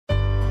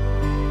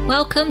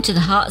Welcome to the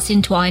Hearts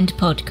Entwined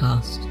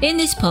podcast. In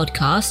this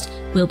podcast,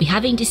 we'll be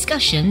having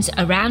discussions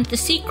around the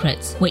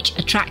secrets which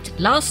attract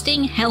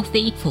lasting,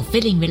 healthy,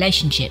 fulfilling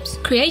relationships,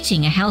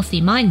 creating a healthy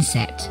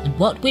mindset, and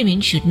what women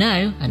should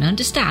know and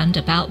understand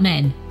about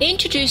men.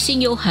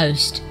 Introducing your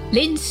host,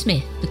 Lynn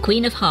Smith, the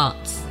Queen of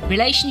Hearts,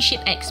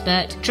 relationship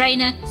expert,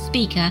 trainer,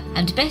 speaker,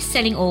 and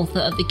best-selling author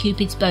of the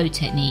Cupid's Bow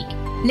Technique.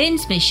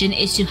 Lynn's mission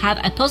is to have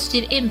a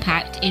positive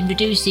impact in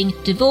reducing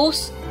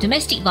divorce,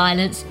 domestic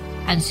violence,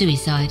 and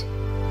suicide.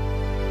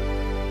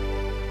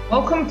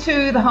 Welcome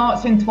to the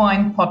Hearts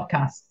Entwined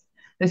podcast.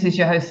 This is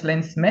your host,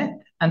 Lynn Smith.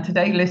 And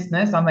today,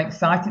 listeners, I'm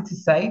excited to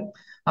say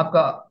I've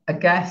got a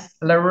guest,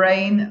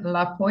 Lorraine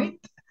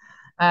Lapointe,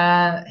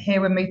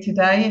 here with me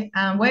today.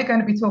 And we're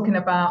going to be talking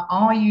about,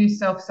 are you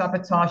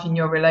self-sabotaging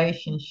your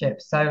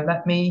relationship? So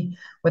let me,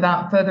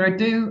 without further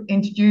ado,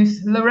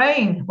 introduce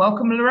Lorraine.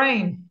 Welcome,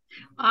 Lorraine.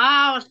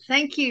 Oh,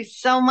 thank you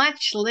so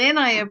much, Lynn.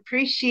 I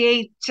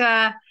appreciate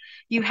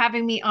you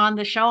having me on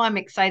the show. I'm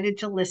excited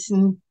to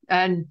listen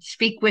and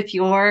speak with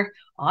your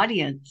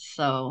audience.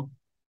 So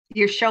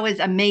your show is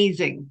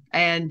amazing,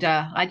 and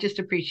I just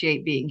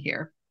appreciate being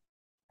here.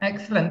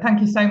 Excellent.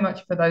 Thank you so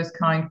much for those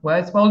kind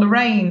words. Well,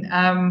 Lorraine,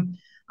 I'm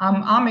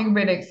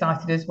really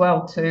excited as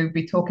well to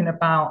be talking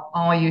about,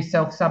 are you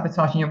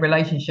self-sabotaging your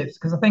relationships?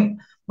 Because I think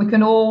we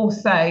can all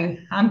say,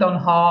 hand on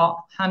heart,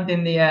 hand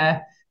in the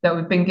air, that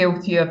we've been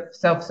guilty of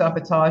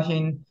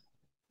self-sabotaging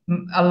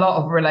a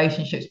lot of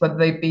relationships, whether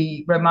they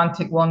be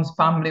romantic ones,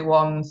 family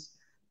ones,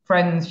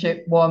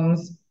 friendship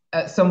ones,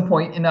 at some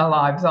point in our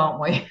lives,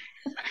 aren't we?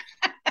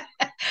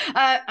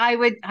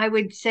 I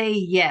would say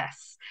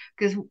yes,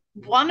 because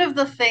one of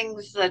the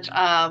things that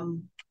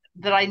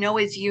that I know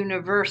is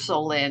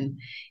universal in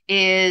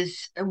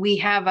is we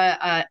have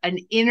an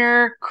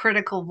inner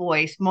critical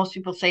voice. Most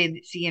people say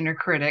it's the inner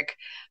critic,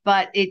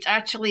 but it's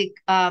actually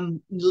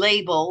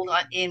labeled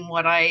in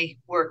what I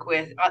work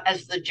with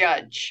as the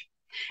judge.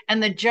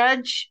 And the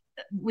judge,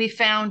 we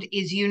found,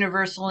 is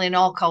universal in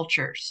all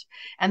cultures.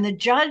 And the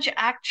judge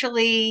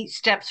actually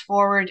steps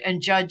forward and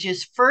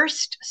judges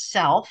first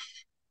self,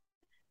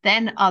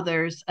 then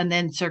others, and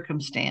then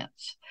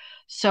circumstance.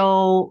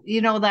 So,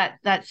 you know,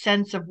 that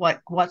sense of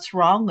what's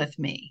wrong with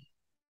me,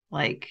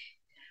 like,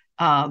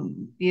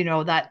 you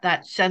know,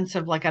 that sense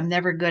of like, I'm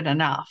never good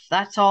enough.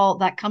 That's all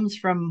that comes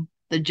from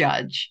the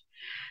judge.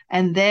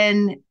 And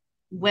then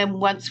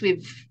once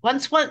we've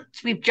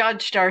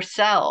judged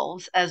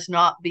ourselves as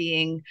not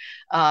being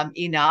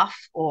enough,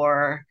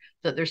 or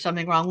that there's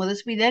something wrong with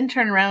us, we then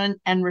turn around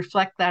and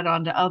reflect that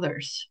onto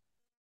others.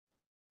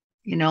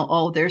 You know,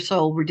 oh, they're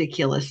so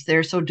ridiculous,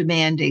 they're so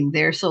demanding,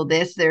 they're so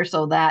this, they're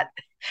so that,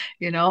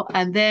 you know,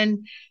 and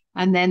then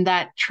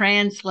that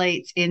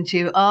translates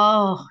into,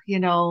 oh, you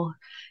know,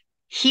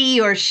 he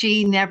or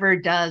she never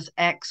does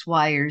X,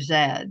 Y, or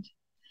Z.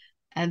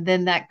 And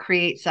then that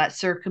creates that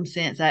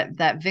circumstance, that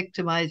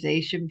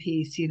victimization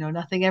piece, you know,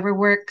 nothing ever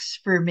works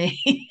for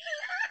me.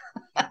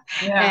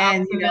 Yeah,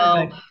 and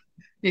absolutely.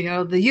 you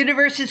know, the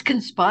universe is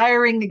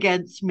conspiring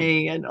against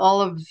me, and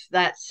all of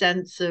that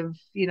sense of,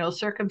 you know,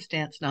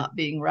 circumstance not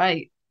being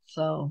right.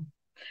 So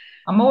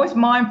I'm always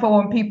mindful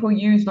when people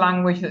use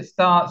language that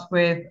starts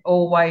with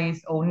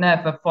always or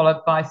never,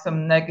 followed by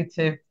some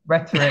negative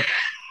rhetoric.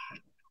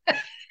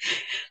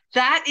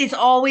 That is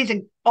always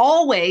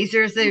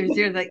there's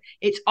like,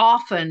 it's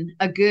often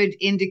a good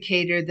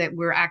indicator that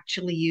we're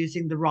actually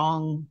using the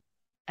wrong,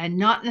 and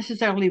not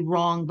necessarily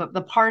wrong, but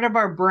the part of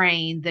our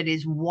brain that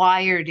is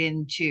wired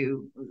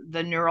into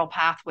the neural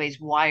pathways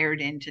wired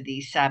into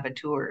these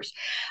saboteurs.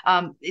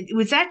 It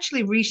was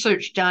actually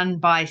research done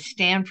by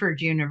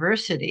Stanford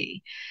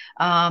University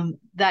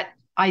that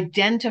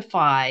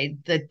identified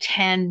the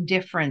 10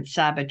 different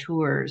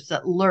saboteurs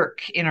that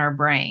lurk in our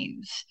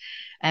brains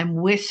and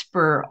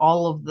whisper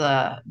all of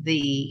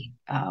the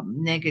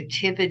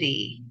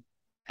negativity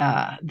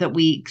that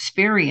we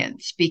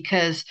experience,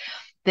 because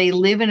they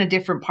live in a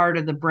different part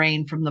of the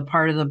brain from the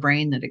part of the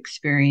brain that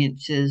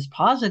experiences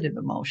positive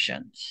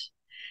emotions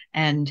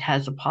and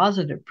has a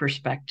positive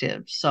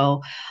perspective.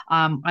 So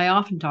I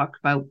often talk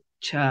about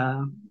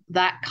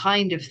that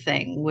kind of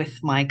thing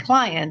with my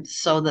clients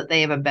so that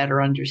they have a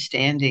better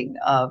understanding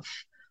of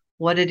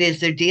what it is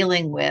they're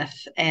dealing with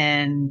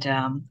and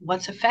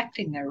what's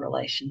affecting their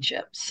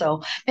relationships.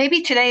 So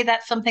maybe today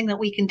that's something that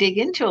we can dig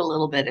into a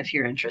little bit if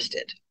you're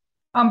interested.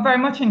 I'm very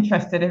much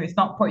interested. If it's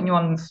not putting you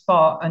on the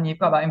spot and you've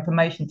got that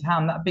information to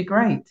hand, that'd be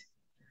great.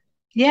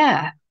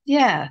 Yeah.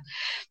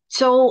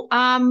 So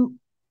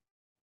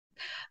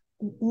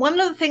one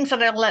of the things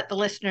that I'll let the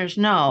listeners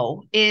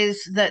know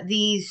is that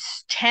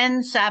these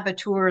 10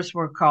 saboteurs,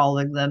 we're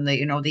calling them,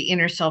 the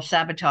inner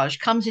self-sabotage,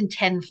 comes in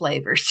 10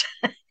 flavors.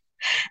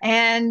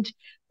 And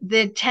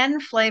the 10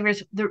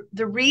 flavors,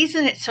 the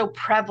reason it's so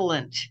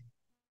prevalent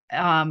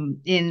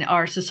in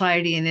our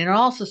society and in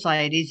all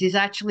societies is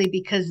actually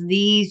because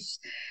these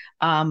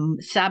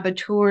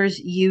saboteurs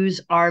use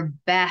our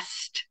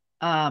best.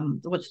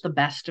 What's the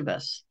best of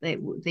us? They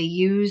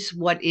use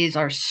what is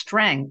our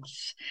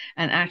strengths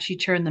and actually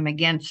turn them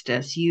against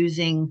us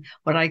using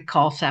what I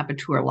call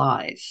saboteur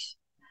lies.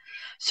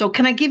 So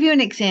can I give you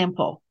an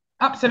example?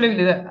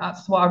 Absolutely.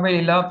 That's what I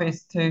really love,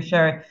 is to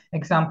share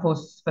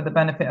examples for the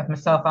benefit of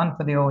myself and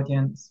for the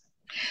audience.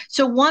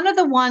 So one of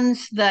the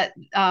ones that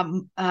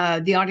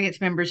the audience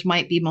members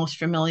might be most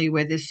familiar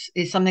with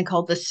is something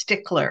called the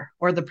stickler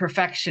or the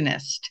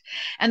perfectionist.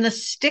 And the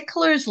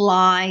stickler's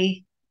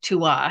lie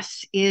to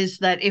us is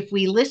that if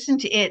we listen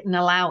to it and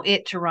allow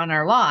it to run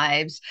our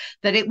lives,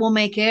 that it will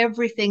make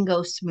everything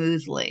go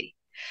smoothly.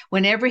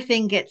 When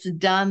everything gets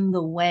done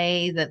the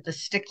way that the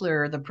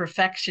stickler or the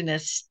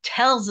perfectionist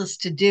tells us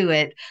to do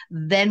it,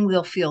 then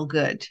we'll feel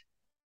good.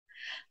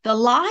 The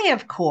lie,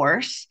 of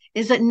course,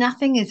 is that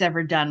nothing is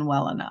ever done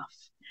well enough.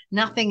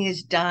 Nothing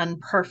is done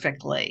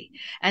perfectly.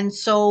 And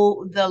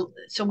so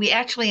we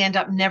actually end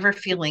up never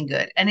feeling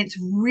good. And it's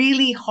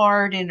really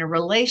hard in a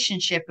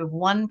relationship if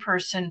one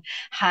person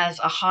has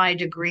a high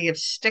degree of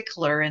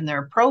stickler in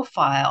their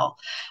profile.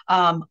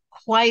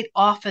 Quite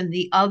often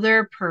the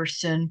other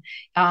person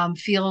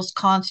feels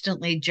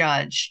constantly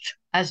judged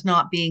as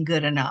not being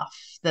good enough,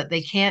 that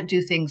they can't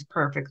do things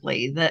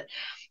perfectly,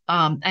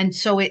 and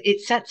so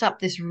it sets up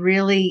this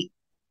really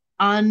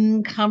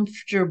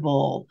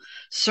uncomfortable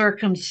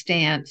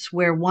circumstance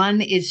where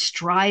one is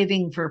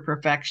striving for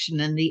perfection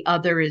and the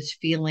other is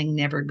feeling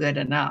never good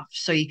enough.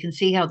 So you can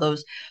see how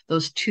those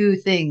two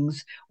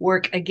things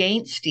work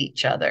against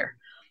each other.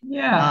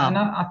 Yeah, and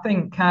I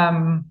think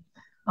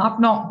I've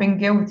not been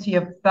guilty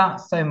of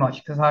that so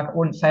much, because I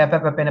wouldn't say I've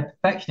ever been a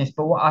perfectionist.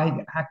 But what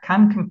I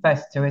can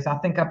confess to is I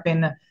think I've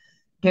been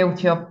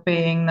guilty of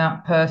being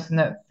that person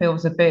that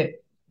feels a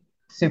bit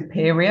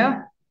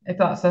superior, if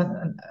that's I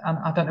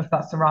don't know if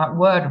that's the right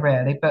word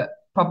really, but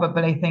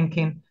probably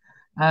thinking,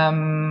 that,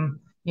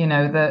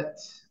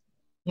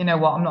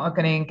 what, I'm not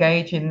going to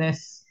engage in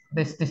this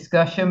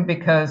discussion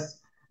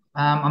because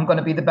I'm going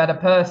to be the better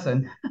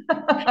person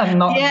and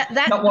Yeah,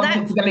 not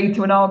wanting to lead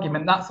to an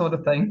argument, that sort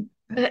of thing.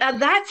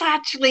 That's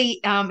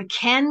actually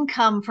can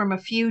come from a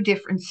few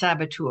different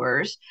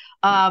saboteurs.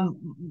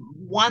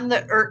 One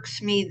that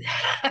irks me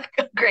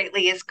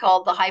greatly is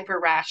called the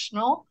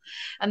hyper-rational.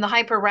 And the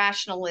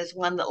hyper-rational is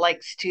one that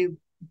likes to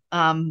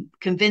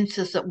convince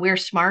us that we're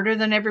smarter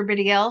than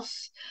everybody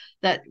else,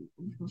 that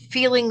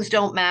feelings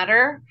don't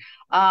matter.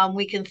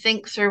 We can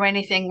think through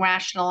anything,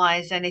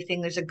 rationalize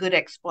anything. There's a good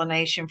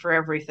explanation for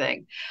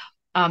everything.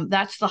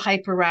 That's the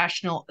hyper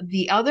rational.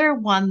 The other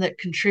one that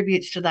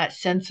contributes to that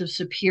sense of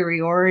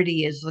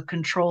superiority is the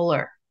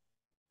controller.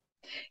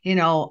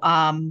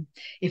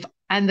 If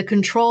and the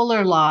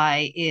controller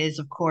lie is,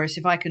 of course,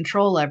 if I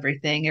control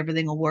everything,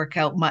 everything will work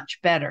out much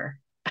better.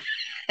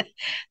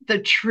 The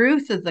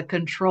truth of the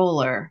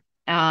controller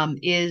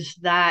is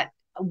that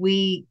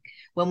when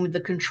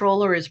the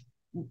controller is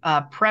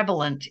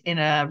prevalent in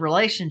a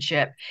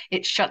relationship,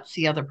 it shuts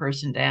the other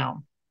person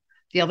down.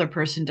 The other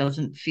person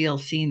doesn't feel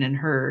seen and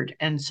heard,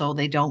 and so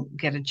they don't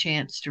get a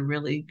chance to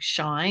really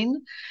shine.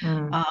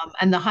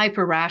 And the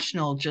hyper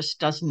rational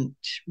just doesn't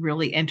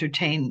really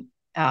entertain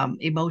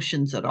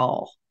emotions at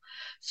all.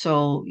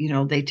 So,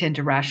 they tend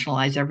to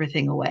rationalize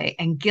everything away,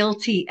 and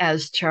guilty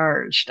as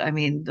charged. I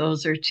mean,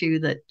 those are two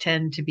that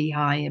tend to be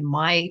high in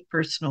my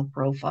personal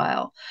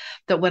profile,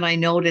 that when I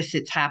notice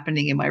it's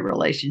happening in my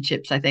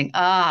relationships, I think,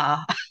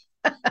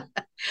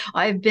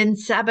 I've been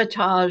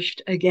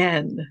sabotaged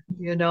again,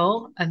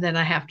 and then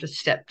I have to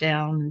step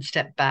down and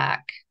step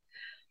back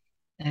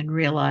and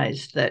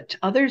realize that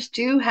others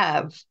do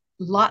have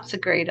lots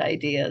of great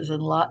ideas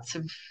and lots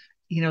of,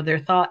 their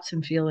thoughts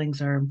and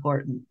feelings are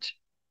important.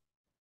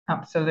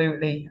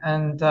 Absolutely.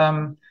 And,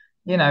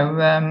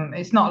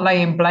 it's not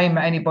laying blame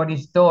at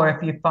anybody's door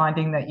if you're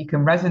finding that you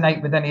can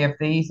resonate with any of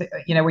these.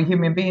 We're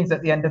human beings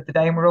at the end of the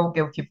day, and we're all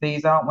guilty of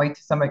these, aren't we,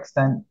 to some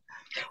extent?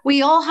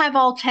 We all have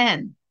all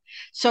 10.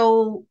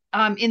 So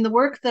in the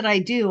work that I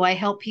do, I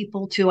help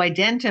people to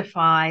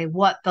identify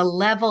what the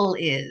level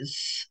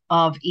is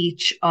of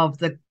each of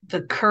the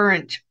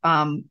current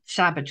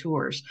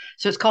saboteurs.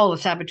 So it's called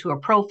a saboteur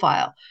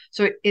profile.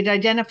 So it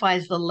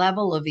identifies the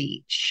level of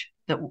each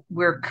that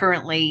we're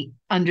currently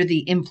under the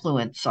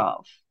influence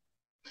of.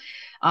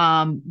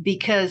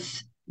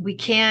 Because we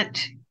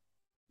can't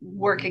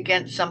work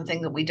against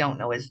something that we don't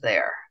know is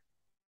there.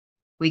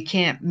 We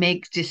can't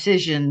make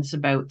decisions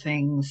about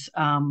things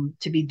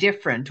to be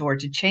different or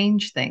to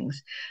change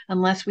things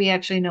unless we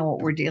actually know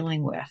what we're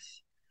dealing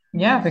with.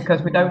 Yeah,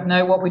 because we don't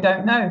know what we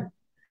don't know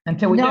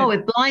until we do. No,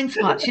 with blind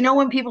spots.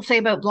 When people say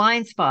about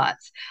blind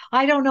spots,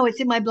 I don't know,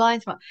 it's in my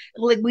blind spot.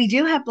 Like, we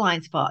do have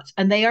blind spots,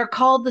 and they are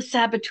called the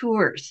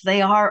saboteurs.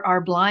 They are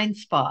our blind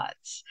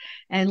spots.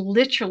 And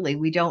literally,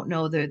 we don't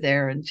know they're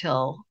there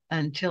until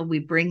we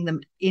bring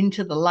them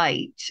into the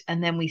light,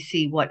 and then we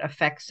see what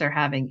effects they're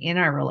having in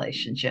our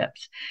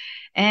relationships.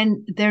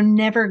 And they're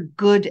never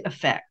good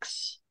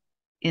effects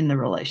in the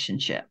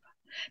relationship,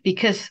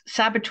 because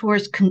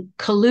saboteurs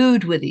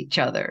collude with each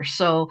other.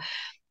 So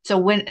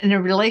when in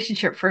a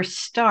relationship first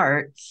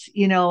starts,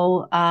 we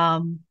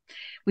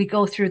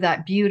go through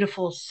that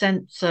beautiful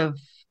sense of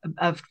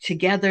of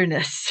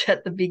togetherness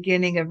at the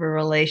beginning of a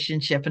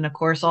relationship. And of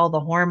course, all the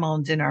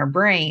hormones in our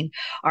brain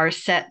are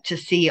set to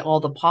see all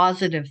the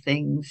positive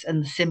things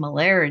and the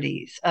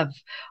similarities of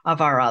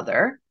our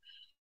other.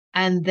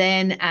 And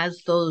then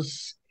as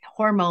those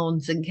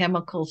hormones and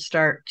chemicals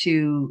start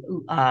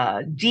to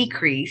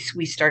decrease,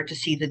 we start to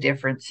see the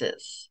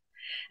differences.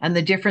 And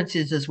the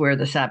differences is where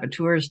the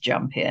saboteurs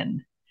jump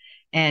in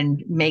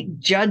and make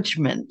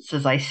judgments,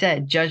 as I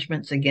said,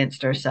 judgments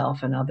against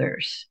ourselves and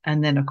others.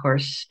 And then, of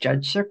course,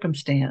 judge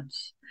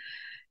circumstance,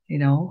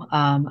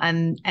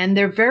 and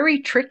they're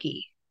very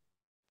tricky.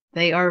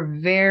 They are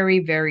very,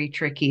 very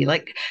tricky.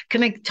 Like,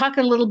 can I talk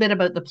a little bit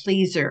about the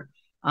pleaser?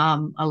 A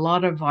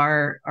lot of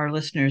our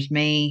listeners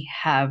may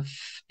have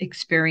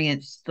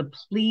experienced the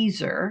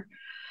pleaser.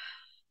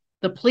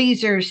 The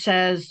pleaser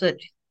says that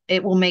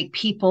it will make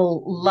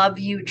people love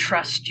you,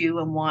 trust you,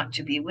 and want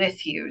to be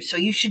with you. So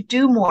you should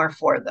do more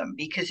for them,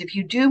 because if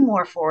you do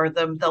more for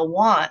them, they'll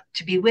want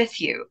to be with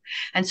you.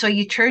 And so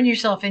you turn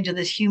yourself into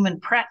this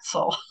human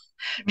pretzel,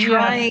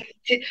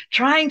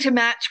 trying to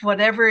match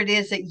whatever it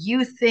is that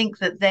you think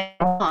that they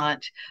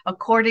want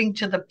according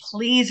to the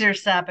pleaser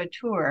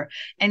saboteur.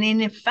 And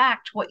in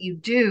fact, what you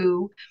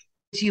do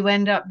is you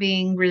end up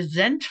being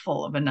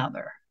resentful of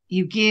another.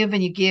 You give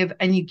and you give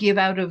and you give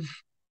out of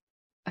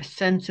a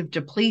sense of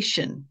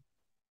depletion.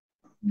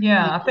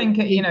 Yeah, I think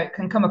it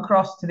can come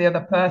across to the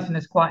other person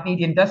as quite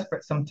needy and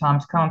desperate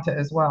sometimes, can't it,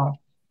 as well?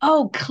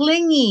 Oh,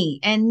 clingy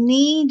and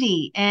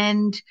needy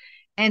and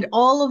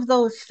all of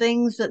those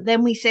things that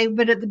then we say,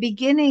 but at the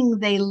beginning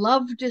they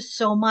loved us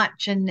so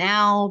much and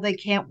now they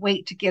can't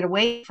wait to get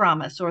away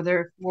from us, or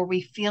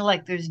we feel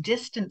like there's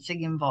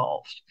distancing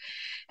involved.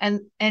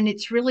 And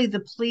it's really the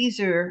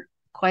pleaser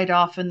quite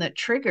often that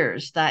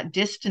triggers that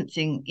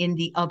distancing in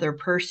the other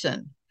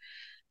person.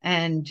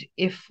 And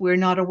if we're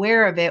not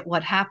aware of it,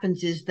 what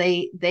happens is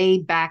they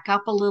back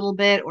up a little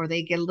bit, or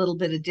they get a little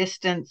bit of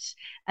distance,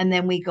 and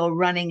then we go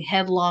running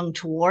headlong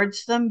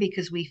towards them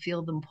because we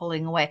feel them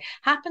pulling away.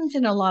 Happens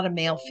in a lot of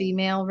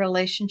male-female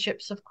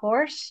relationships, of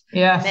course.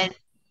 Yes.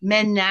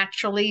 Men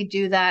naturally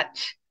do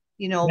that,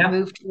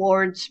 move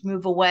towards,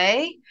 move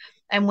away.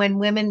 And when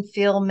women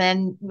feel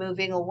men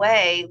moving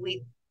away,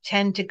 we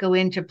tend to go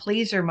into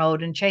pleaser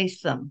mode and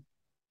chase them.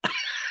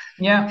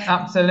 Yeah,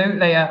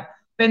 absolutely.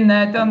 Been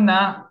there, done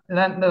that.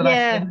 Learned the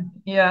lesson.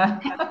 Yeah.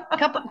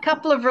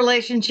 couple of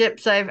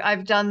relationships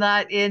I've done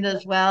that in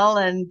as well,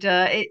 and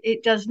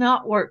it does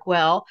not work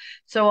well.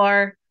 So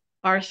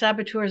our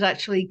saboteurs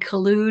actually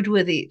collude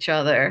with each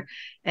other,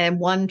 and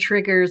one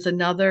triggers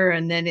another,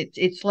 and then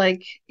it's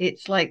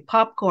like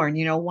popcorn.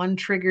 One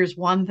triggers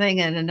one thing,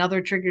 and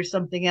another triggers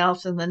something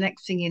else, and the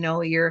next thing you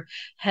know, you're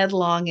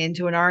headlong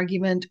into an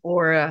argument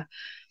or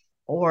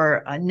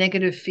a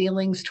negative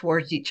feelings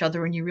towards each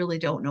other, and you really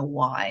don't know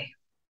why.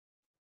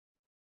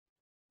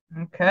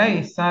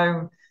 Okay,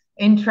 so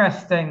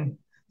interesting.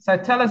 So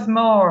tell us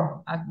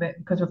more,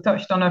 because we've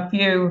touched on a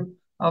few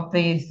of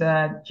these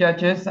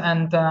judges,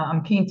 and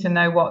I'm keen to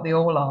know what they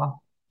all are.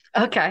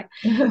 Okay,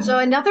 so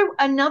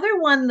another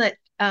one that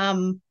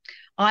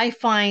I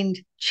find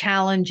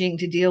challenging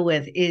to deal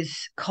with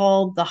is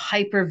called the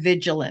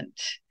hypervigilant.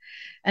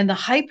 And the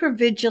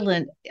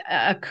hypervigilant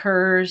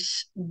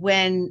occurs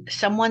when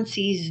someone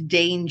sees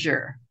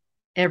danger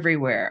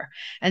everywhere.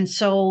 And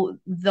so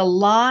the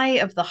lie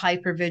of the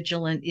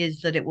hypervigilant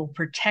is that it will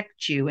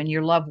protect you and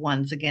your loved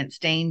ones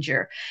against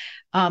danger.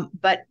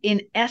 But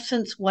in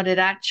essence, what it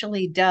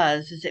actually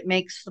does is it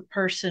makes the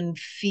person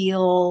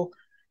feel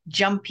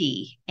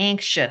jumpy,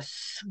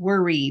 anxious,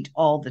 worried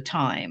all the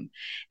time.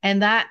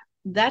 And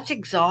that's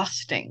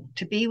exhausting,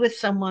 to be with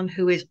someone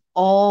who is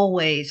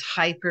always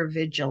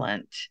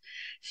hypervigilant,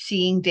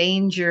 seeing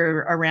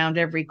danger around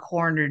every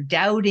corner,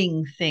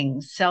 doubting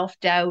things,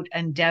 self-doubt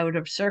and doubt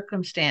of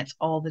circumstance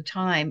all the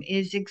time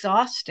is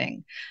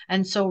exhausting.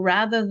 And so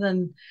rather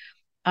than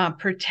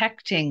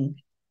protecting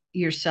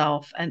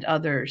yourself and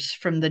others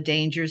from the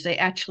dangers, they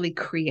actually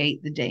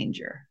create the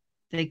danger.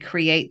 They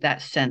create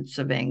that sense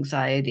of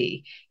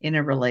anxiety in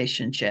a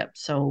relationship.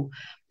 So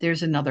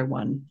there's another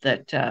one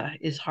that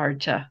is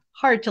hard to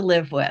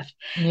live with.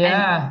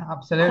 Yeah, and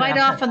absolutely. Quite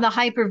often the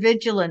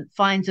hypervigilant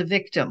finds a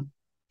victim.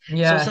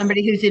 Yes. So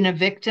somebody who's in a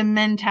victim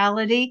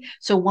mentality.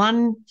 So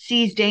one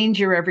sees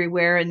danger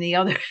everywhere, and the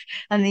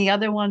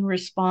other one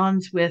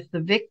responds with the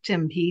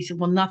victim piece.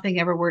 Well, nothing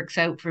ever works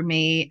out for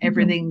me.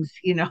 Everything's,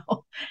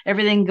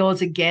 everything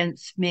goes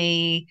against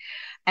me.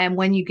 And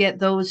when you get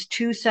those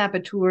two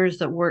saboteurs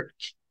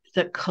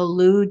that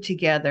collude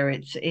together,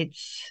 it's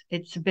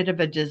a bit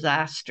of a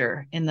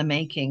disaster in the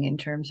making in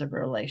terms of a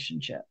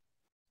relationship.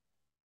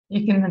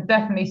 You can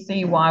definitely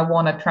see why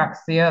one attracts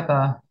the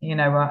other,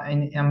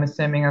 I'm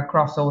assuming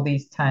across all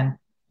these 10.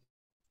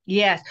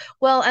 Yes.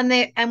 Well,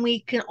 and we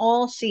can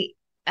all see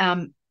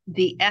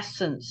the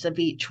essence of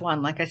each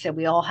one. Like I said,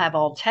 we all have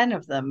all 10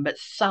 of them, but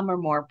some are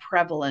more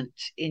prevalent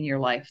in your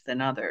life than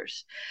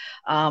others.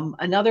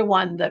 Another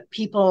one that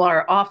people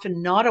are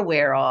often not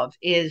aware of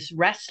is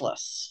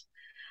restless.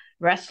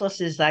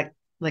 Restless is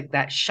like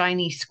that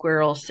shiny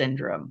squirrel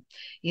syndrome,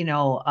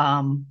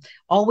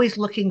 always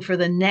looking for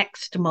the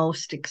next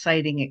most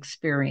exciting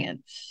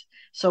experience.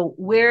 So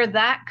where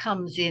that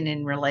comes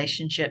in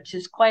relationships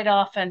is quite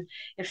often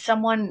if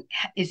someone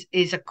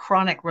is a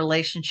chronic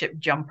relationship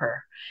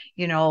jumper,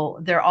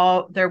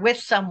 they're with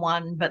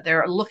someone, but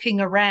they're looking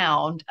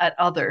around at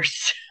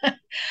others,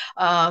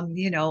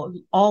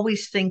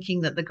 always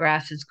thinking that the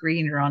grass is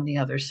greener on the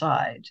other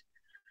side.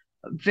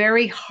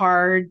 Very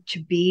hard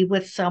to be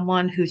with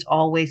someone who's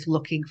always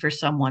looking for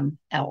someone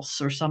else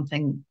or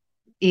something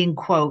in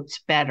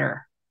quotes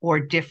better or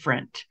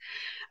different.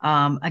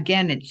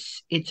 Again,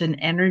 it's an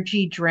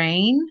energy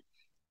drain,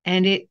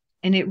 and it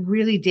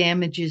really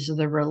damages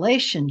the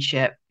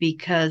relationship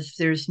because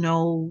there's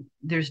no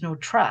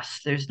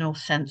trust, there's no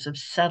sense of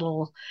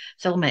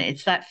settlement.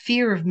 It's that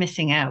fear of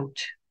missing out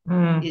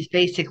is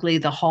basically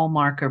the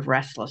hallmark of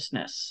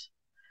restlessness.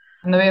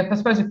 And I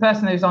suppose the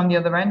person who's on the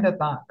other end of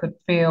that could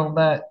feel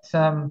that,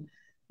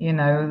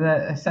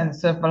 that a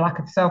sense of a lack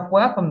of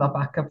self-worth on the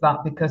back of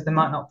that because they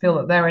might not feel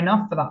that they're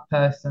enough for that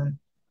person.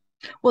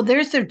 Well,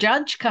 there's their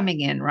judge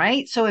coming in,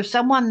 right? So if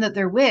someone that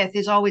they're with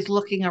is always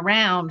looking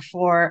around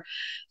for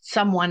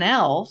someone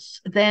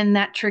else, then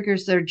that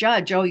triggers their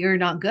judge. Oh, you're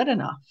not good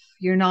enough.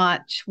 You're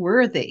not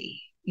worthy.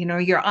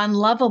 You're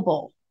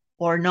unlovable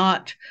or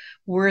not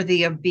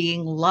worthy of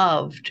being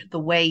loved the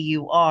way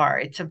you are.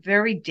 It's a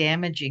very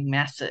damaging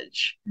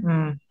message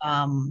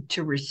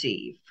to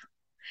receive.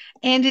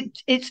 And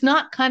it's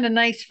not kind of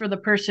nice for the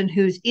person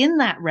who's in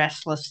that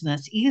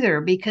restlessness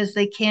either, because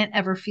they can't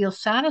ever feel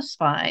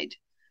satisfied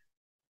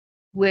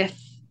with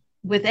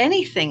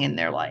anything in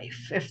their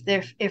life.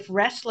 If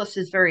restless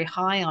is very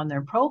high on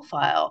their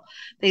profile,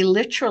 they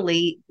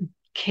literally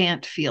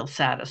can't feel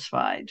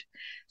satisfied.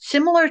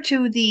 Similar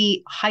to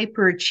the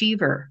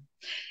hyperachiever.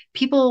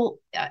 People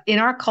in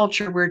our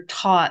culture, we're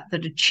taught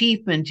that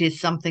achievement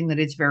is something that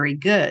is very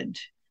good,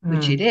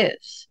 which it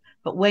is.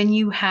 But when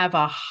you have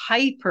a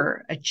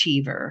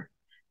hyperachiever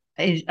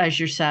as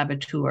your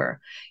saboteur,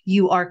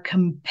 you are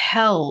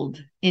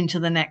compelled into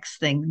the next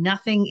thing.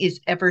 Nothing is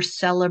ever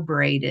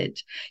celebrated.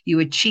 You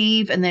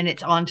achieve, and then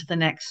it's on to the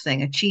next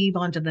thing, achieve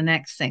onto the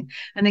next thing.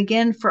 And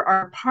again, for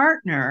our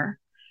partner,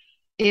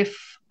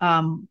 if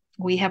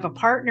we have a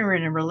partner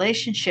in a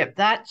relationship,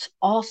 that's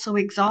also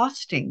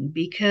exhausting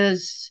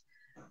because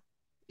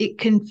it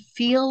can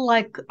feel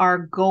like our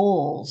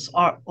goals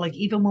are like,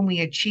 even when we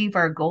achieve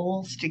our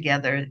goals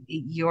together,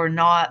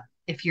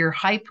 if you're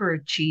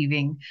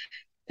hyper-achieving,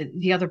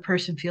 the other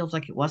person feels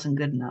like it wasn't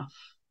good enough.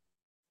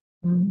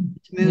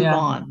 Move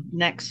on.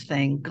 Next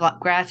thing.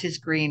 Grass is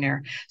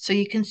greener. So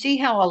you can see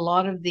how a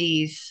lot of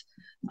these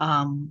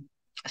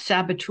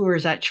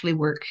saboteurs actually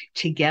work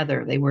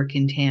together. They work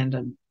in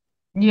tandem.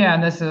 Yeah,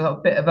 and there's a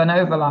bit of an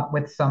overlap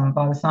with some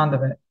by the sound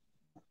of it.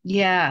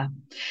 Yeah.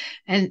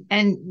 And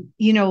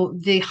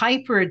the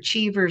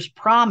hyperachiever's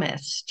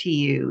promise to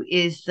you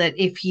is that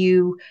if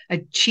you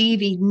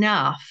achieve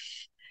enough,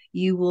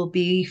 you will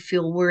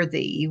feel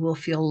worthy, you will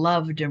feel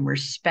loved and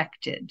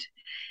respected.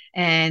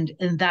 And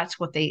that's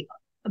what they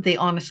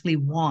honestly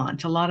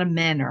want. A lot of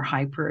men are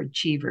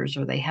hyperachievers,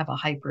 or they have a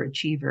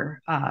hyperachiever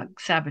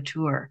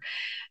saboteur.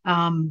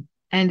 And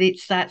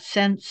it's that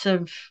sense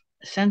of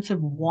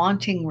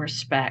wanting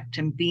respect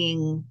and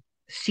being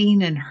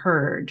seen and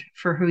heard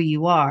for who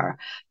you are.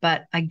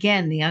 But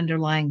again, the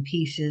underlying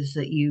piece is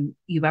that you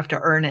have to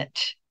earn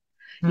it.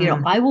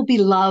 I will be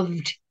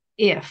loved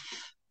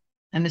if.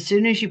 And as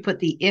soon as you put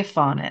the if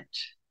on it,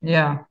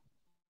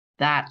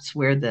 that's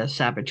where the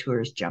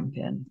saboteurs jump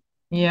in.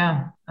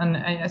 Yeah, and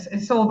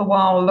it's all the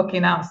while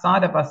looking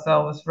outside of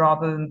ourselves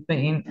rather than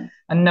being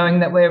and knowing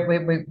that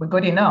we're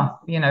good enough,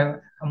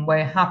 and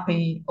we're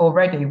happy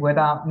already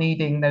without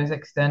needing those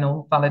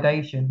external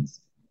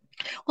validations.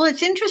 Well,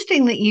 it's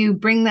interesting that you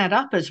bring that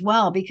up as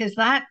well, because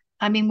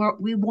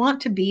we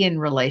want to be in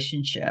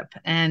relationship,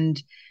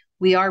 and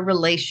we are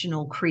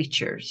relational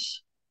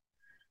creatures.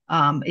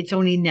 It's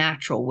only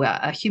natural.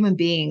 Human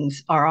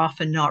beings are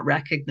often not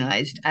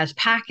recognized as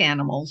pack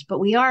animals, but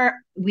we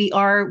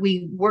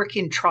work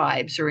in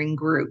tribes or in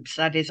groups.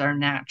 That is our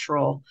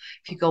natural.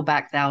 If you go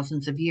back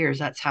thousands of years,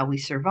 that's how we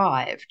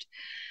survived.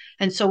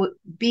 And so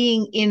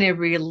being in a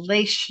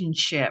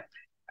relationship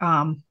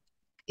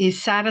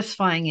is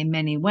satisfying in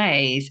many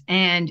ways,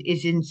 and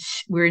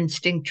we're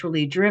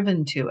instinctually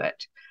driven to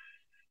it.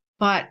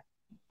 But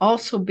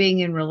also being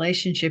in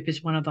relationship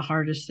is one of the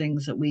hardest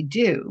things that we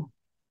do,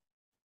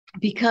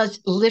 because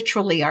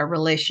literally our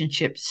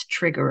relationships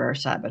trigger our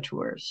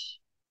saboteurs.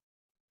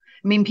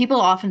 I mean,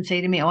 people often say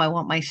to me, oh, I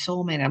want my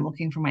soulmate. I'm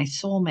looking for my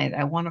soulmate.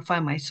 I want to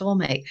find my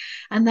soulmate.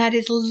 And that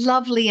is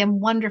lovely and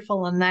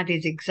wonderful. And that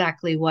is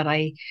exactly what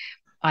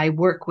I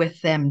work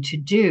with them to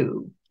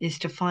do, is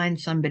to find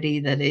somebody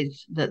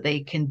that they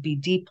can be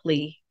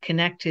deeply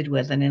connected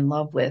with and in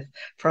love with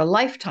for a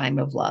lifetime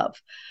of love.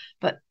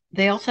 But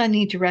they also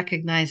need to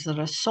recognize that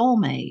a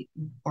soulmate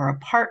or a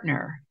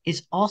partner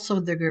is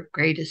also the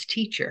greatest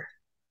teacher.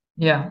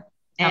 Yeah,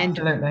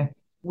 absolutely. And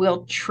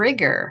will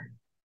trigger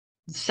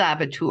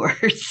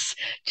saboteurs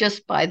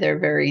just by their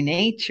very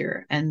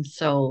nature. And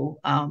so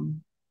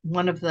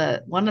one of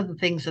the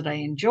things that I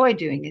enjoy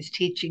doing is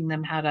teaching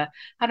them how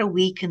to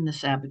weaken the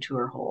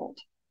saboteur hold,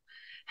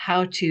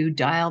 how to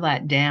dial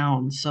that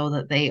down so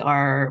that they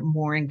are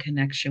more in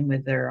connection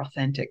with their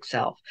authentic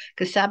self,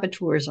 because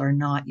saboteurs are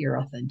not your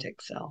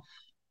authentic self.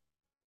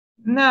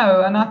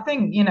 No, and I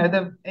think,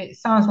 it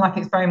sounds like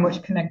it's very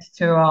much connected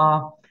to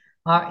our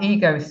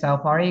ego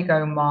self, our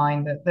ego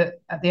mind, that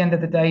at the end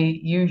of the day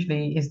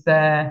usually is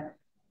there,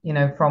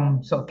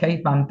 from sort of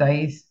caveman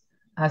days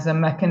as a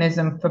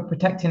mechanism for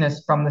protecting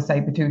us from the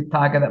saber-toothed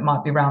tiger that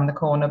might be around the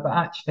corner. But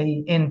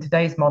actually, in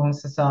today's modern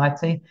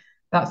society,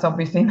 that's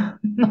obviously not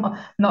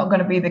going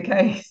to be the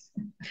case.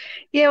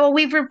 Yeah, well,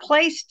 we've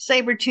replaced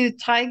saber-toothed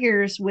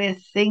tigers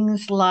with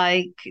things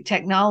like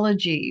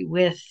technology,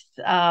 with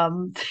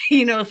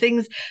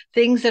things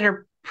that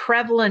are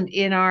prevalent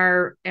in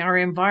our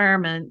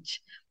environment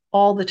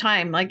all the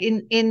time. Like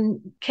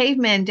in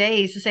caveman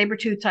days, the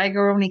saber-toothed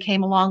tiger only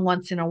came along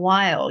once in a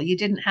while. You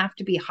didn't have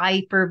to be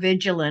hyper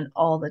vigilant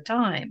all the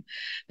time.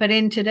 But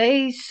in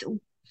today's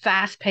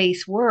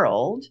fast-paced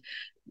world,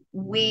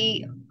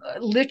 we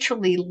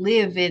literally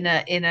live in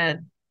a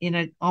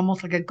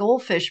almost like a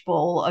goldfish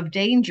bowl of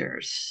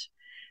dangers.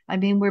 I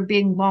mean, we're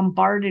being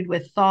bombarded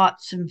with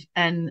thoughts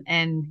and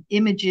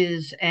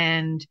images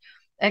and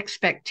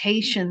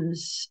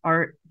expectations.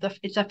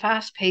 It's a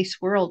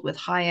fast-paced world with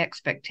high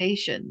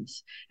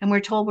expectations, and we're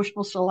told we're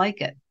supposed to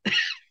like it.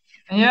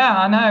 Yeah,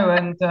 I know.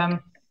 And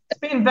it's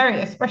been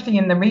especially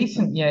in the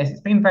recent years, it's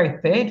been very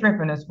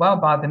fear-driven as well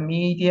by the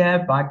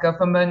media, by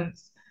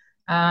governments.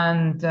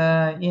 And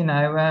no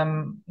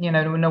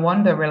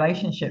wonder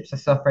relationships are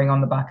suffering on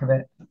the back of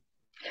it.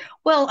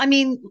 Well, I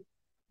mean,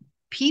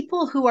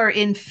 people who are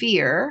in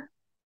fear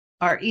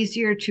are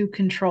easier to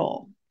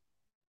control.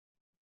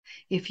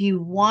 If you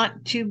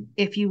want to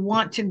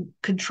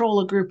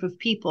control a group of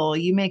people,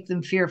 you make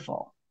them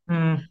fearful.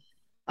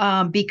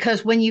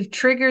 Because when you've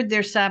triggered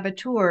their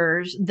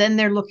saboteurs, then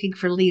they're looking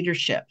for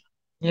leadership.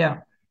 Yeah.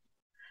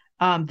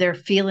 They're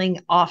feeling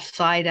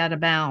offside, out of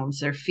bounds.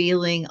 They're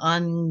feeling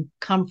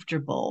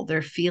uncomfortable.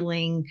 They're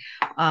feeling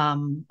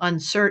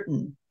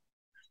uncertain.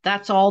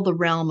 That's all the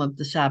realm of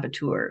the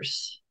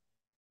saboteurs.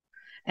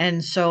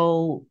 And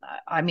so,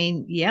 I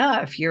mean,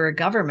 yeah, if you're a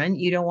government,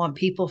 you don't want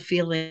people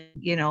feeling,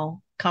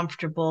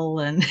 comfortable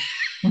and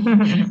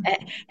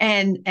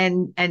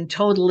and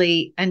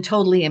totally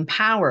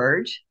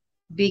empowered,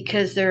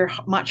 because they're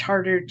much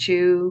harder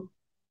to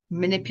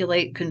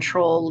manipulate,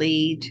 control,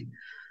 lead,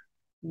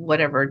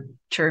 whatever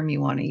term you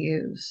want to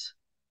use.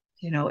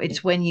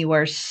 It's when you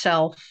are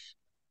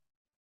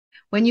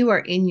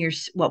in your,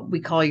 what we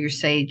call your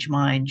sage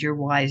mind, your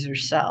wiser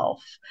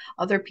self,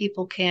 other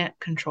people can't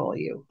control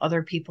you.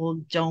 Other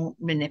people don't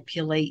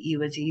manipulate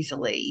you as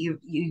easily.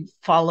 You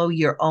follow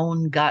your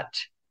own gut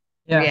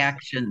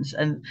reactions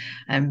and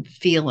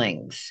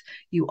feelings.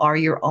 You are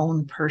your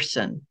own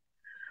person.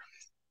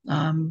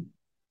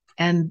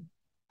 And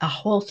a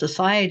whole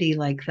society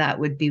like that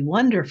would be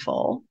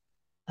wonderful.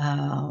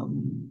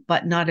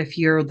 But not if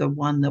you're the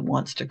one that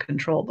wants to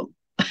control them.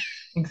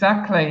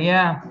 Exactly,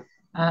 yeah.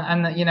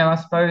 And I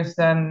suppose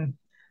the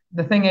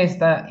thing is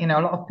that, a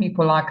lot of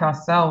people like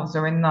ourselves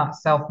are in that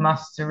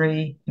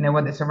self-mastery,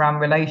 whether it's around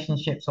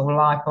relationships or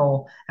life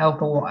or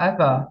health or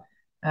whatever,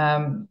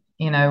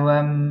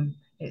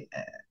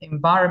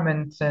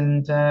 environment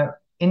and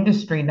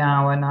industry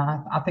now. And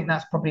I think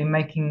that's probably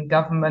making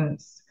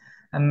governments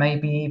and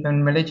maybe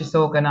even religious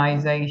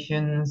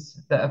organizations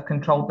that have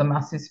controlled the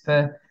masses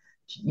for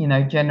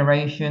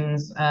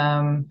generations,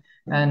 and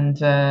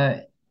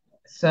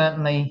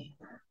certainly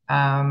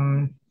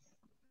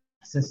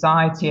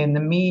society and the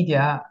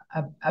media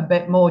a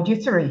bit more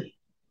jittery.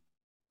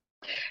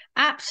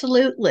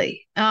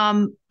 Absolutely.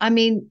 I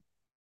mean,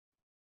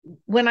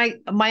 when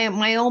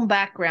my own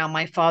background,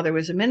 my father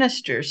was a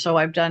minister, so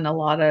I've done a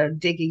lot of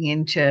digging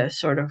into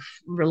sort of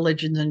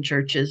religions and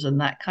churches and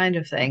that kind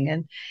of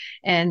thing,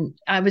 and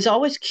I was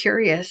always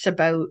curious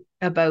about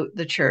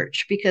the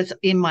church, because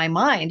in my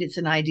mind it's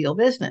an ideal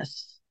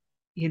business.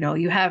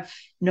 You have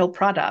no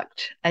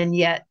product, and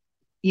yet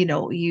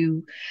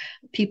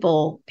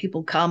people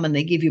come and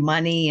they give you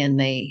money, and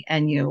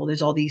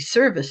there's all these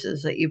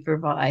services that you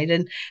provide,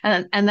 and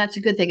that's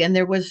a good thing. And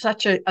there was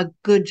such a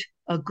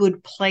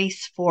good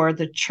place for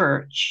the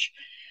church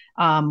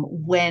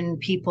when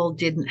people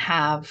didn't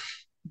have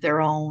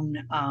their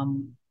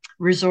own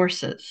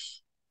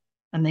resources,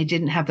 and they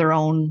didn't have their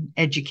own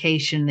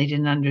education, they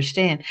didn't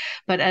understand.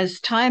 But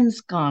as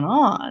time's gone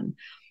on,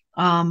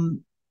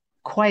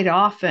 quite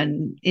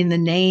often, in the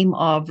name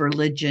of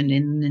religion,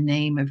 in the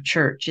name of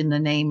church, in the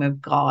name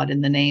of God,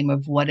 in the name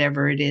of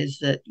whatever it is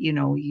that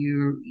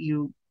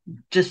you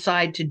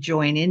decide to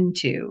join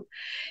into,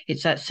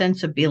 it's that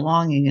sense of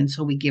belonging. And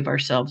so we give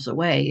ourselves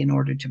away in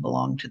order to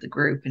belong to the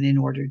group and in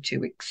order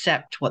to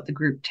accept what the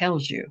group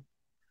tells you.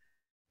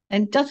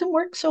 And it doesn't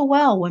work so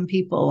well when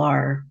people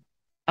are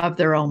of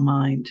their own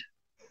mind.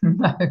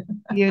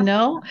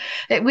 No.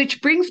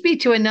 Which brings me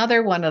to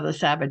another one of the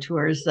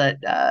saboteurs that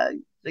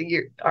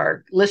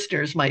our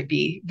listeners might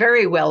be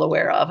very well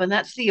aware of, and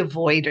that's the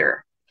avoider.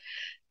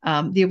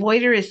 The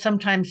avoider is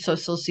sometimes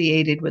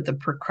associated with the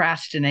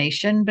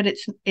procrastination, but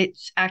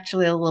it's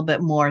actually a little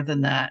bit more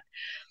than that.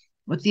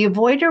 What the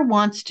avoider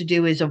wants to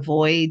do is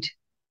avoid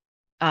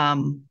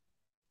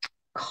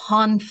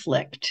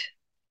conflict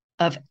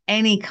of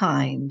any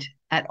kind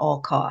at all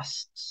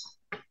costs.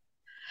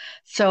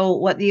 So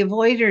what the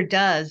avoider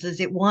does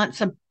is it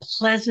wants a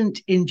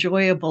pleasant,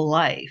 enjoyable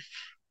life.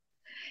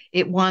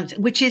 It wants,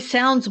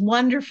 sounds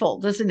wonderful,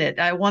 doesn't it?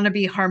 I want to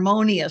be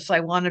harmonious. I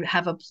want to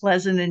have a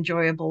pleasant,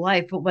 enjoyable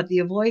life. But what the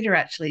avoider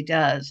actually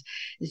does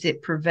is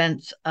it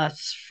prevents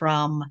us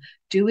from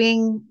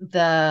doing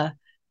the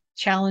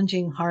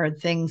challenging, hard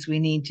things we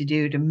need to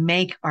do to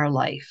make our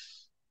life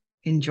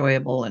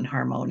enjoyable and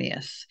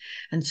harmonious.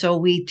 And so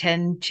we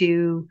tend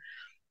to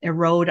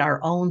erode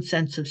our own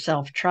sense of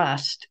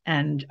self-trust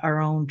and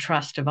our own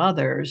trust of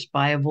others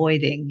by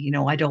avoiding,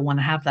 I don't want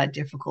to have that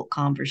difficult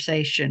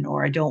conversation,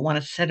 or I don't want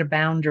to set a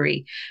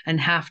boundary and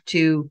have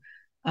to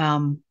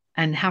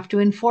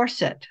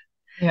enforce it.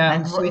 Yeah,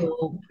 and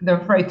so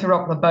they're afraid to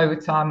rock the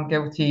boat. I'm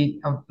guilty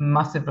of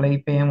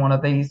massively being one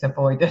of these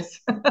avoiders.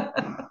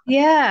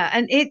 Yeah,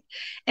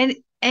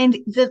 and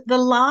the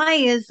lie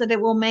is that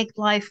it will make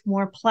life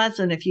more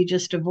pleasant if you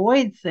just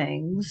avoid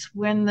things,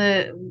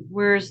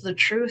 whereas the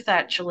truth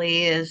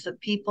actually is that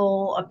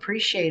people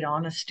appreciate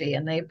honesty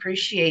and they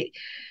appreciate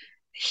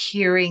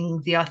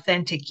hearing the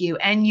authentic you.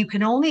 And you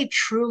can only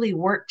truly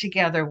work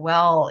together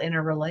well in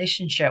a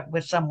relationship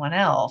with someone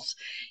else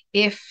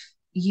if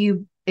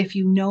you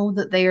know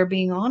that they are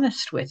being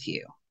honest with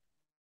you.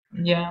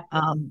 Yeah.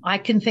 I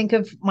can think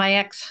of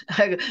my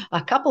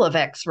a couple of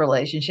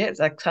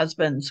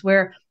ex-husbands,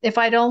 where if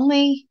I'd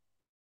only,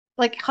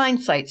 like,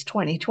 hindsight's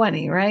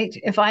 2020, right?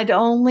 If I'd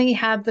only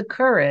had the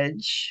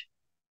courage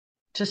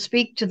to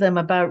speak to them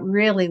about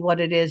really what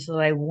it is that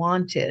I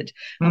wanted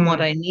and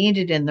what I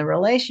needed in the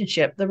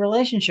relationship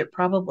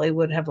probably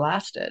would have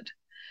lasted.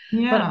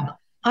 Yeah. But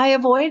I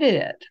avoided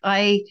it.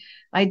 I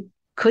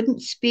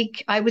couldn't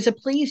speak. I was a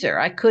pleaser.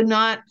 I could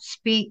not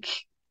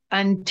speak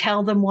and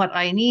tell them what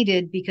I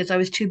needed because I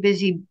was too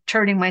busy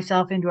turning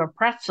myself into a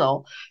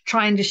pretzel,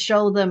 trying to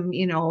show them,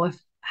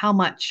 how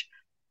much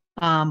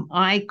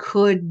I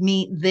could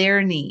meet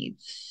their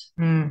needs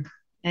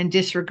and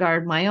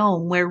disregard my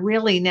own, where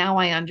really now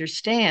I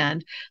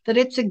understand that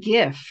it's a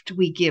gift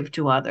we give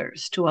to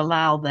others to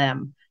allow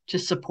them to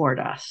support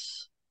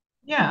us.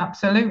 Yeah,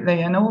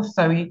 absolutely. And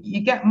also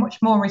you get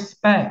much more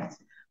respect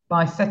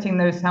by setting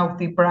those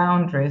healthy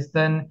boundaries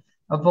than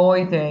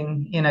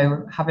avoiding,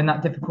 having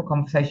that difficult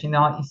conversation,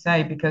 like you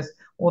say, because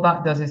all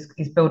that does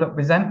is build up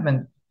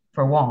resentment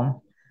for one,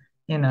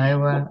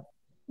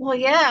 Well,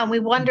 yeah, and we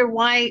wonder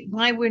why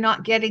we're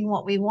not getting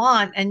what we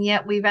want, and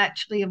yet we've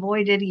actually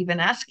avoided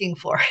even asking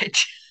for it.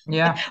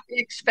 Yeah. We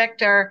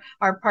expect our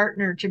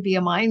partner to be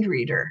a mind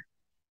reader,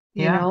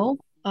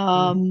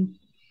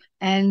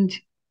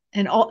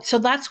 so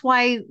that's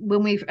why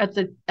when we at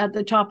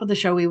the top of the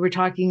show we were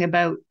talking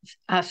about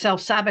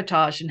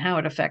self-sabotage and how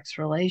it affects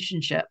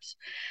relationships.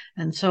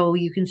 And so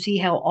you can see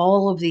how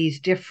all of these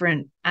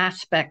different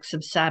aspects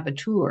of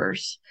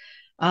saboteurs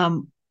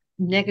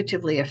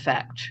negatively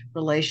affect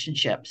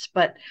relationships.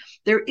 But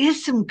there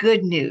is some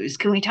good news.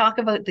 Can we talk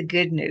about the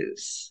good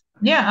news?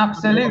 Yeah,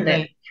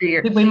 absolutely.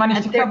 Did we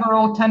manage to cover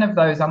all 10 of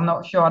those? I'm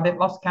not sure. I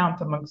lost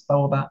count amongst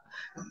all that.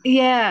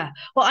 Yeah.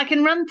 Well, I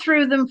can run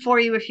through them for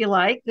you if you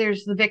like.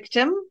 There's the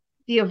victim,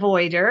 the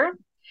avoider.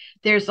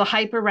 There's the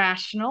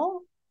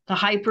hyper-rational, the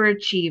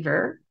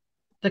hyperachiever,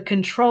 the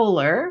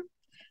controller,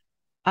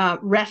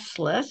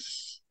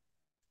 restless,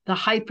 the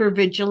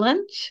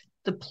hyper-vigilant,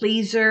 the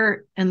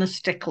pleaser, and the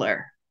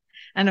stickler.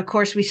 And of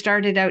course, we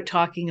started out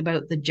talking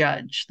about the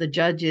judge. The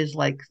judge is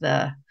like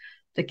the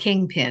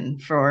kingpin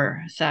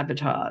for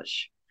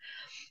sabotage.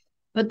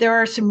 But there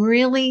are some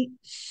really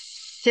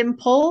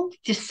simple,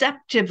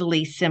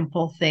 deceptively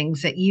simple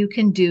things that you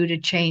can do to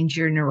change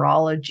your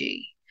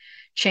neurology,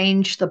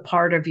 change the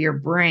part of your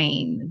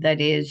brain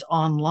that is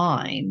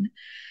online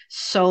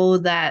so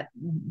that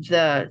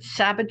the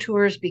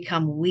saboteurs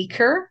become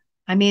weaker.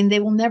 I mean, they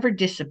will never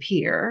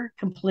disappear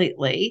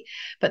completely,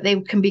 but they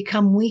can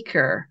become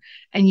weaker,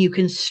 and you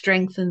can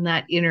strengthen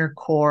that inner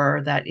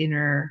core, that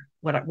inner,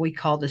 what we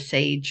call the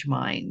sage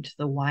mind,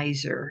 the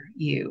wiser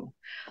you,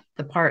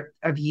 the part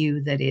of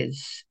you that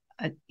is,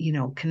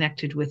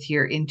 connected with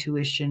your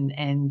intuition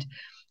and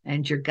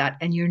your gut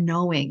and your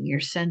knowing, your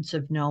sense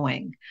of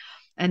knowing.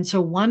 And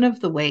so one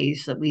of the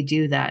ways that we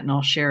do that, and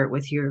I'll share it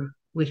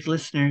with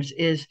listeners,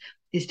 is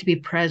to be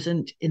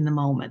present in the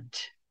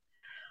moment.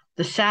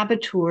 The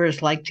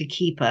saboteurs like to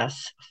keep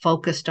us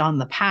focused on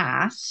the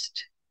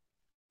past,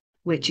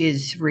 which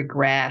is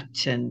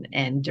regret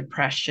and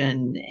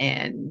depression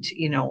and,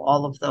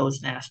 all of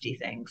those nasty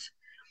things.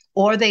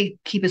 Or they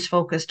keep us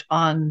focused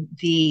on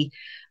the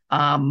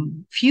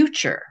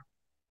future,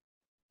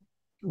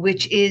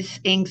 which is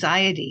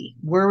anxiety,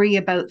 worry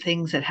about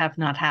things that have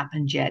not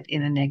happened yet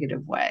in a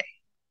negative way.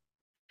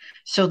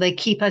 So they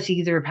keep us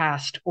either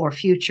past or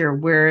future,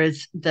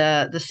 whereas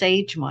the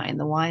sage mind,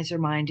 the wiser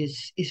mind,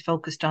 is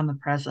focused on the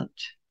present.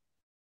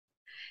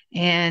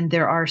 And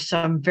there are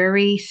some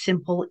very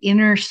simple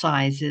inner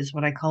sizes,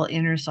 what I call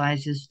inner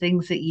sizes,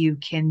 things that you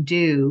can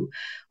do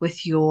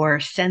with your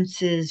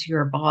senses,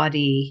 your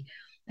body,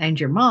 and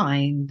your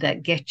mind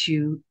that get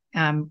you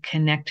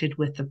connected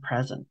with the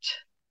present.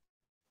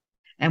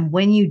 And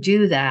when you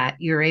do that,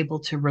 you're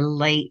able to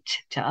relate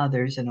to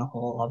others in a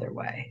whole other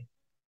way.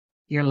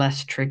 You're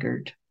less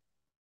triggered.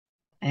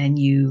 And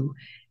you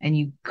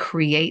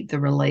create the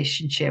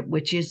relationship,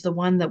 which is the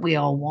one that we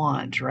all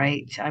want,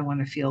 right? I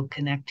want to feel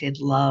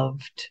connected,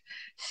 loved,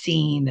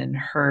 seen, and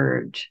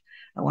heard.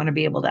 I want to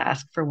be able to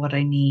ask for what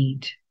I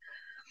need.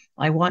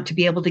 I want to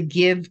be able to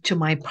give to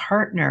my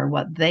partner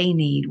what they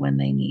need when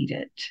they need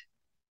it,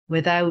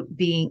 without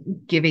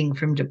being giving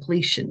from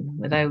depletion,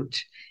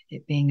 without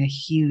it being a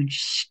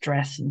huge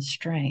stress and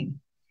strain.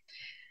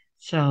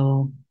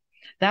 So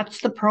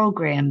that's the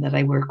program that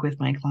I work with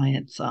my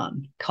clients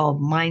on,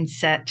 called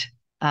Mindset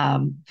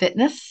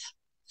Fitness.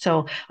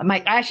 So I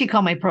actually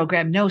call my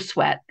program No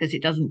Sweat, because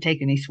it doesn't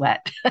take any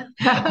sweat.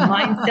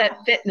 Mindset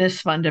Fitness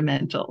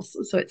Fundamentals.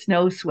 So it's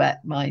No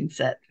Sweat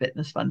Mindset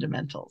Fitness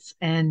Fundamentals.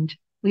 And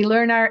we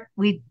learn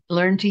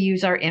to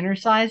use our inner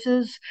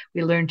sizes.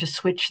 We learn to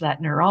switch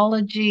that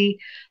neurology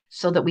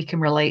so that we can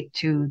relate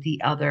to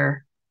the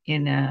other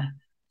in a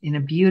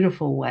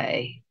beautiful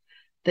way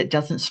that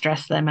doesn't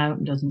stress them out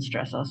and doesn't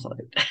stress us out.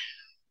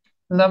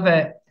 Love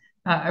it.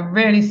 It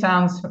really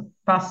sounds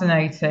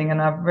fascinating,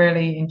 and I've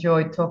really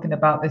enjoyed talking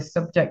about this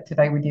subject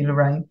today with you,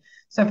 Lorraine.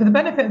 So for the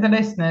benefit of the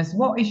listeners,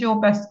 what is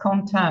your best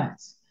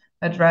contact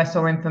address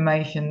or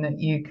information that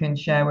you can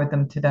share with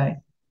them today?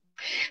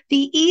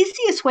 The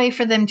easiest way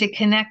for them to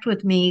connect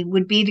with me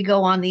would be to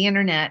go on the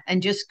internet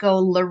and just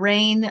go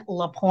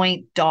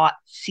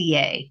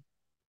LorraineLapointe.ca,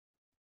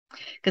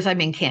 because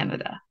I'm in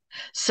Canada.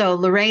 So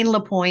Lorraine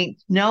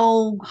Lapointe,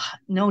 no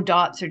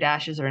dots or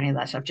dashes or any of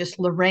that stuff, just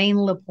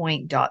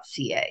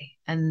LorraineLapointe.ca,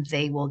 and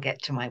they will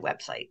get to my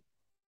website.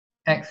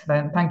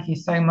 Excellent. Thank you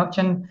so much.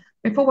 And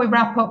before we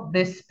wrap up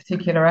this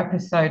particular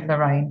episode,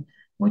 Lorraine,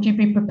 would you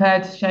be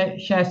prepared to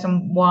share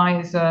some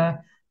wise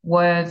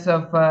words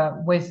of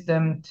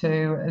wisdom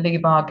to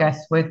leave our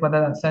guests with,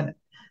 whether that's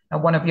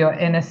one of your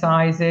inner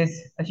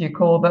sizes, as you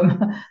call them,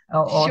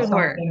 or Sure.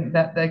 something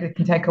that they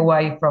can take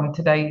away from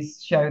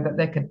today's show that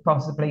they could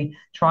possibly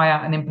try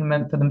out and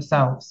implement for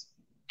themselves?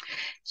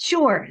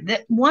 Sure.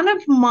 That one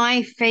of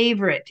my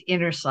favorite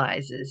inner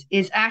sizes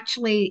is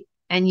actually,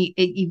 and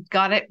you've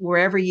got it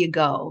wherever you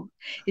go,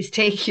 is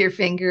take your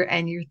finger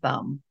and your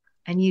thumb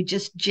and you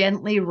just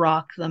gently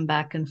rock them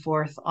back and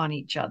forth on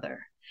each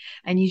other.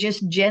 And you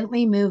just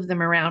gently move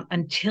them around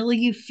until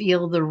you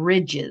feel the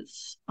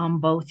ridges on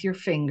both your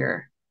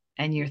finger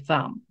and your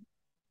thumb.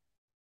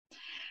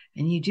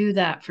 And you do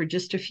that for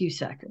just a few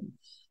seconds.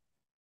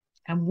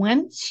 And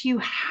once you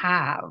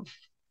have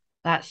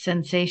that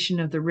sensation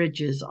of the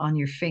ridges on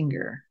your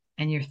finger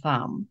and your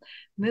thumb,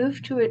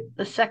 move to it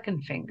the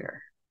second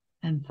finger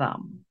and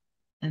thumb.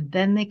 And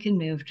then they can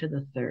move to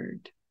the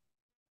third.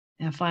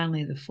 And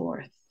finally, the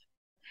fourth.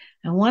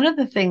 And one of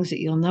the things that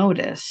you'll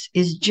notice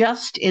is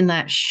just in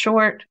that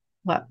short,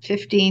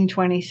 15,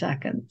 20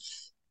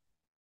 seconds,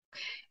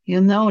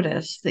 you'll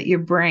notice that your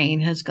brain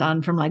has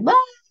gone from like,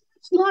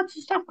 lots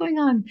of stuff going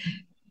on,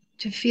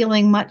 to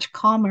feeling much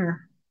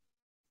calmer,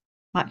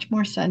 much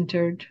more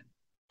centered.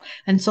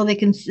 And so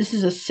this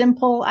is a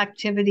simple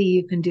activity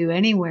you can do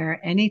anywhere,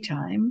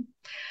 anytime.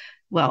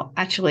 Well,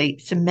 actually,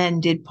 some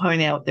men did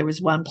point out there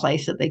was one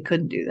place that they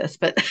couldn't do this,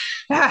 but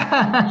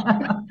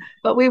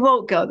but we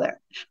won't go there.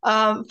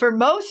 For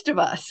most of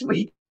us,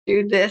 we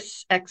do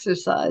this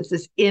exercise,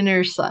 this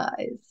inner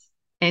size,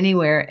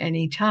 anywhere,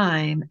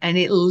 anytime, and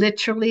it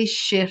literally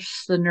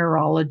shifts the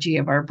neurology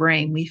of our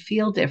brain. We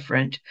feel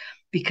different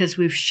because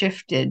we've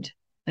shifted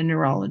the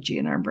neurology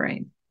in our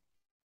brain.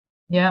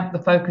 Yeah, the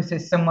focus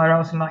is somewhere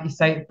else, and like you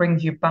say, it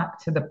brings you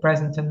back to the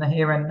present and the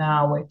here and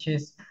now, which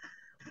is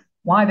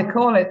why they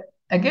call it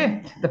a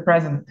gift, the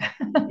present.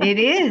 It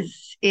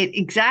is. It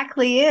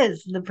exactly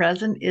is. The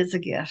present is a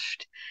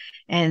gift.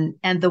 And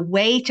the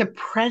way to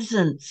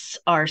presence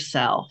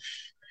ourselves,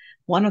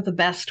 one of the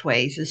best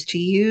ways, is to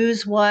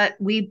use what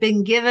we've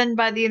been given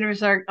by the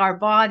universe, our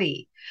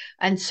body.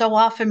 And so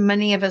often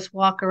many of us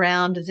walk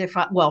around as if,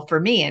 well, for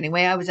me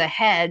anyway, I was a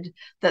head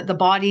that the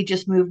body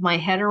just moved my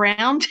head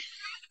around.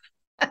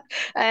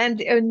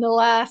 And in the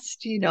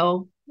last,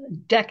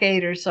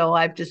 decade or so,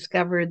 I've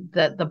discovered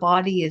that the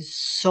body is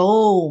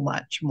so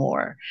much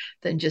more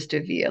than just a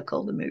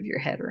vehicle to move your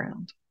head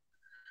around.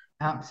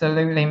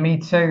 Absolutely, me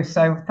too.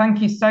 So thank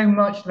you so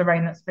much,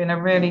 Lorraine. That's been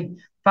a really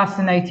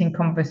fascinating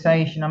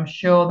conversation. I'm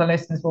sure the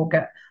listeners will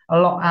get a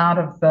lot out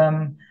of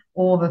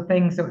all the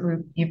things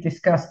that you've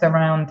discussed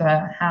around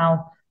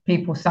how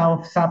people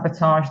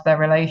self-sabotage their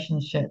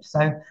relationships.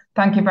 So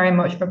thank you very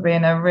much for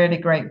being a really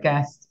great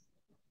guest.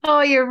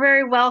 Oh, you're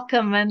very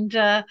welcome. And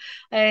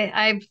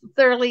I've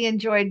thoroughly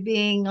enjoyed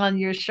being on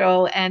your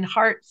show. And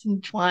Hearts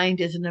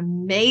Entwined is an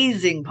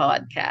amazing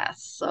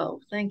podcast.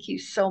 So thank you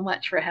so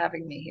much for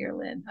having me here,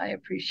 Lynn. I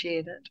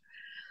appreciate it.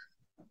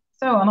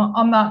 So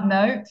on that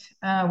note,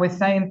 we're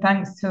saying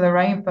thanks to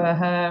Lorraine for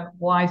her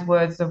wise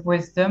words of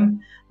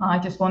wisdom. I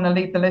just want to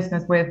leave the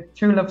listeners with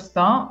true love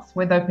starts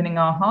with opening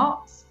our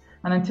hearts.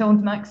 And until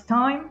next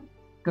time,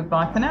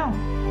 goodbye for now.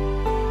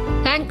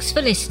 Thanks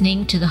for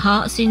listening to the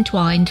Hearts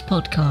Entwined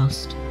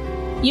podcast.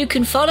 You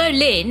can follow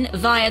Lynn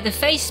via the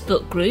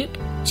Facebook group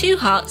Two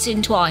Hearts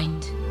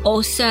Entwined,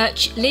 or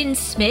search Lynn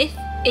Smith,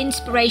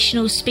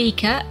 inspirational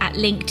speaker, at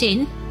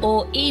LinkedIn,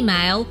 or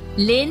email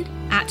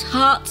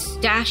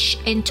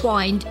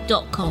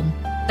lynn@hearts-entwined.com.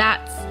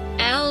 That's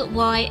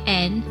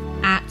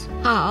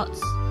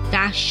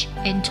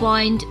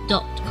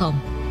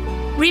LYN@hearts-entwined.com.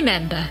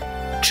 Remember,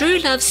 true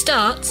love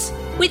starts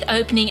with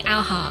opening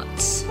our hearts.